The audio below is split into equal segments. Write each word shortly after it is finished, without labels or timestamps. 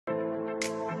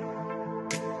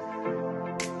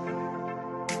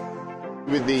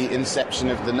With the inception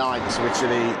of the Knights, which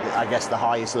are I guess, the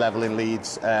highest level in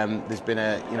Leeds, there's been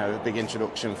a big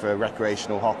introduction for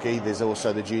recreational hockey. There's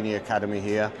also the junior academy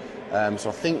here. So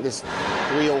I think there's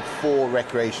 3 or 4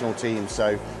 recreational teams.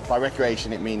 So by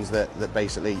recreation, it means that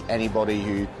basically anybody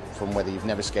who, from whether you've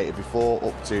never skated before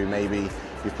up to maybe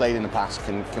you've played in the past,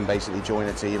 can basically join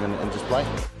a team and just play.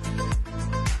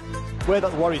 The way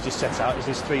that the Warriors is set out is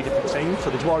there's 3 different teams. So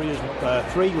there's Warriors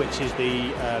 3, which is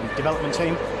the development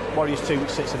team, Warriors 2,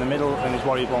 which sits in the middle, and there's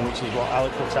Warriors 1, which is what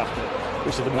Alec looks after,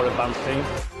 which is the more advanced team.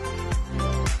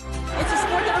 It's a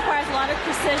sport that requires a lot of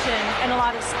precision and a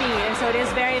lot of speed, and so it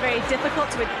is very, very difficult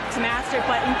to master,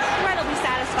 but incredibly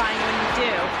satisfying when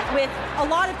you do. With a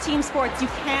lot of team sports,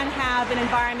 you can have an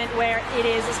environment where it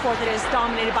is a sport that is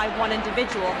dominated by one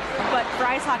individual, but for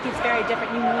ice hockey, it's very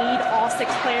different. You need all 6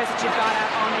 players that you've got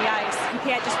out on the ice. You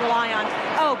can't just rely on,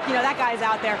 oh, that guy's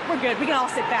out there, we're good, we can all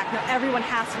sit back. No, everyone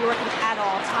has to be working at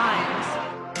all times.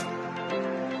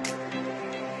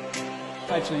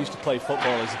 I actually used to play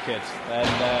football as a kid,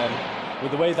 and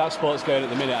with the way that sport's going at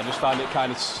the minute, I just find it kind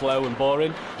of slow and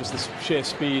boring. Just the sheer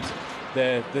speed,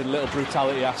 the little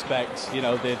brutality aspect,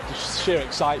 the sheer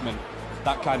excitement,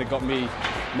 that kind of got me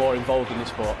more involved in the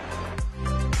sport.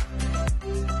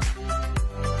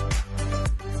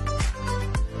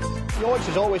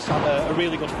 Yorkshire's always had a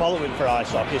really good following for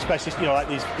ice hockey, especially like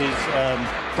these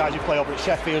guys who play over at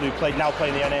Sheffield, who now play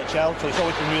in the NHL, so it's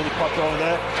always been really popular over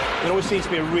there. There always seems to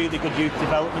be a really good youth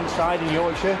development side in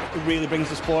Yorkshire. It really brings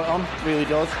the sport on, really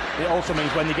does. It also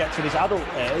means when they get to this adult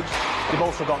age, they've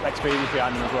also got experience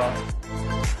behind them as well.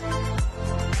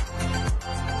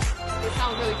 It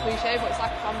sounds really cliche, but it's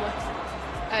like a family.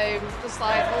 Just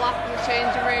like the laugh in the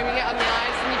changing room, you get on the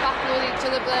ice and you battle with each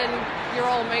other, but then you're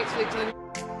all mates with each other.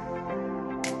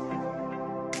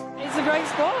 It's a great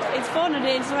sport, it's fun and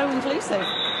it's so inclusive.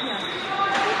 Yeah.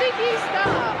 Did you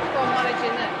start from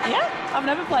managing it? Yeah, I've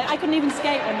never played. I couldn't even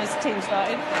skate when this team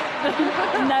started.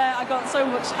 No, I got so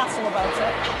much hassle about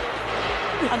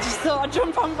it. I just thought I'd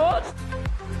jump on board.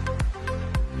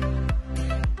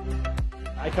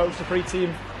 I coach the free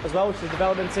team as well, which is the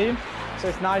development team. So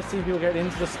it's nice seeing people getting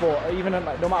into the sport, even no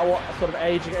matter what sort of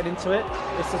age you're getting into it.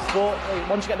 It's a sport,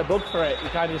 once you get the bug for it, you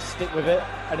kind of just stick with it,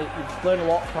 and you learn a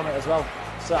lot from it as well.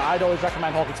 So I'd always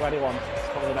recommend hockey to anyone. It's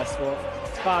probably the best sport.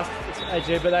 It's fast, it's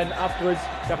edgy, but then afterwards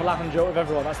you have a laugh and joke with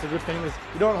everyone. That's the good thing, is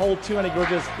you don't hold too many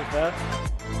grudges, to be fair.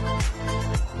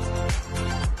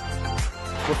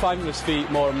 We're finding this feat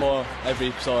more and more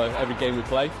every game we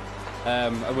play,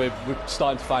 and we're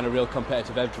starting to find a real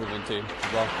competitive edge within the team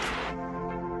as well.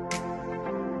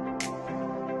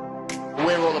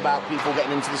 We're all about people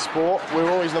getting into the sport. We're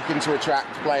always looking to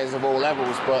attract players of all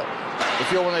levels, but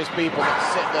if you're one of those people that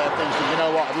sit there thinking, you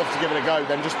know what, I'd love to give it a go,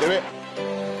 then just do it.